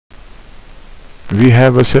We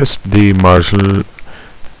have assessed the marginal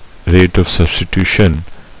rate of substitution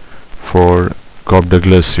for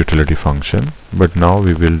Cobb-Douglas utility function, but now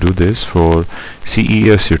we will do this for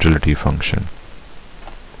CES utility function,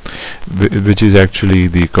 which is actually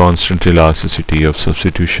the constant elasticity of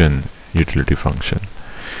substitution utility function.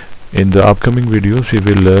 In the upcoming videos we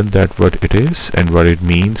will learn that what it is and what it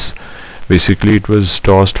means. Basically it was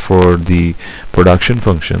tossed for the production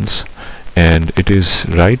functions, and it is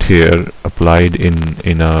right here applied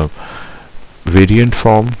in a variant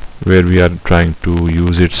form where we are trying to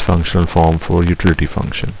use its functional form for utility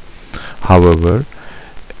function. However,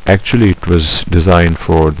 actually it was designed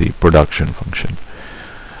for the production function.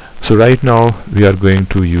 So right now we are going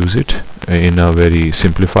to use it in a very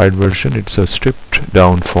simplified version. It's a stripped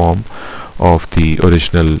down form of the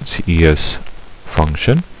original CES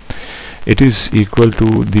function. It is equal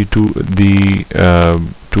to the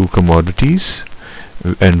two commodities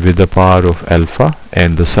and with the power of alpha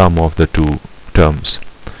and the sum of the two terms.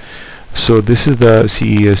 So this is the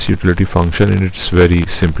CES utility function in its very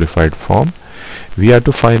simplified form. We have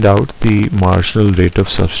to find out the marginal rate of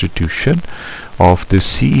substitution of this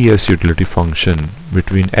CES utility function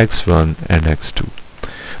between x1 and x2.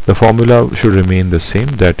 The formula should remain the same,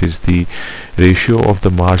 that is the ratio of the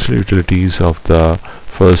marginal utilities of the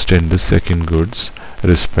first and the second goods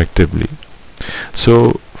respectively.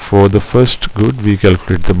 So for the first good we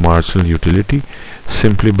calculate the marginal utility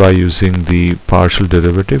simply by using the partial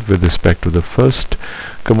derivative with respect to the first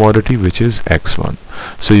commodity, which is x1.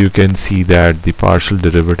 So you can see that the partial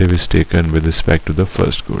derivative is taken with respect to the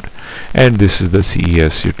first good, and this is the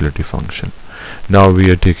CES utility function. Now we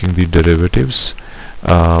are taking the derivatives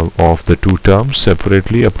of the two terms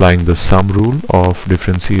separately, applying the sum rule of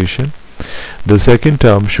differentiation. The second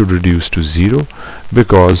term should reduce to 0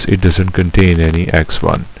 because it doesn't contain any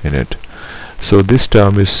x1 in it. So this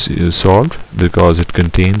term is solved because it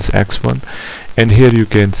contains x1, and here you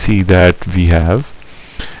can see that we have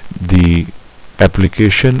the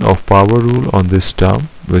application of power rule on this term,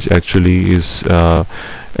 which actually is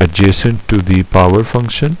adjacent to the power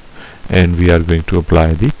function, and we are going to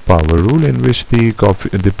apply the power rule in which the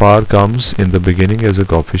power comes in the beginning as a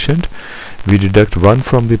coefficient. We deduct 1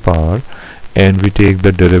 from the power and we take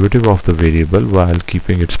the derivative of the variable while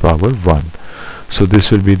keeping its power 1. So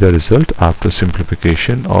this will be the result after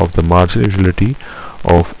simplification of the marginal utility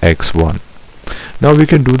of x1. Now we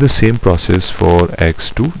can do the same process for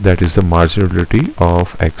x2, that is the marginal utility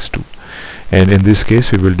of x2, and in this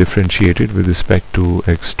case we will differentiate it with respect to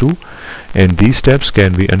x2, and these steps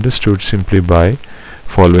can be understood simply by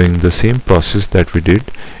following the same process that we did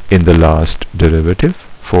in the last derivative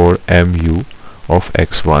for mu of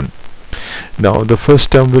x1. Now the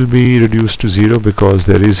first term will be reduced to 0 because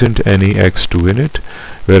there isn't any x2 in it,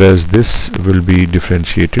 whereas this will be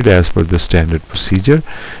differentiated as per the standard procedure,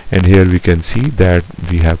 and here we can see that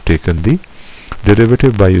we have taken the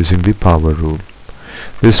derivative by using the power rule.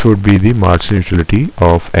 This would be the marginal utility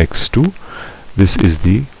of x2. This is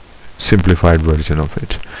the simplified version of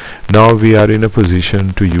it. Now we are in a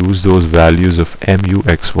position to use those values of mu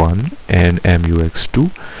x1 and mu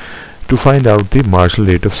x2 to find out the marginal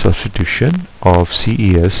rate of substitution of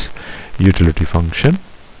CES utility function.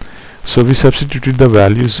 So we substituted the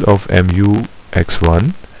values of mu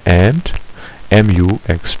x1 and mu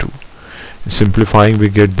x2. Simplifying, we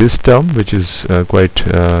get this term, which is quite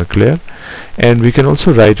clear, and we can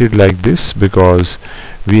also write it like this because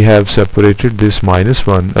we have separated this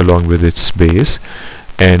 -1 along with its base,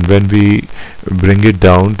 and when we bring it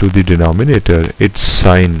down to the denominator, its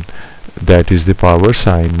sign, that is the power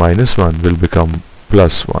sign -1, will become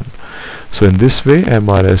 +1. So in this way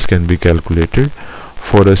MRS can be calculated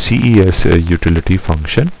for a CES utility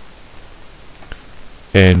function,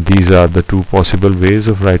 and these are the two possible ways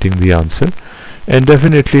of writing the answer, and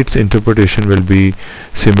definitely its interpretation will be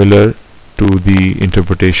similar to the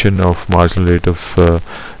interpretation of marginal rate of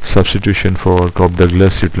substitution for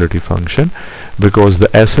Cobb-Douglas utility function, because the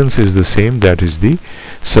essence is the same, that is the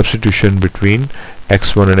substitution between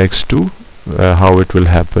x1 and x2, how it will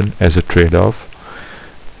happen as a trade-off.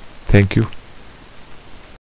 Thank you.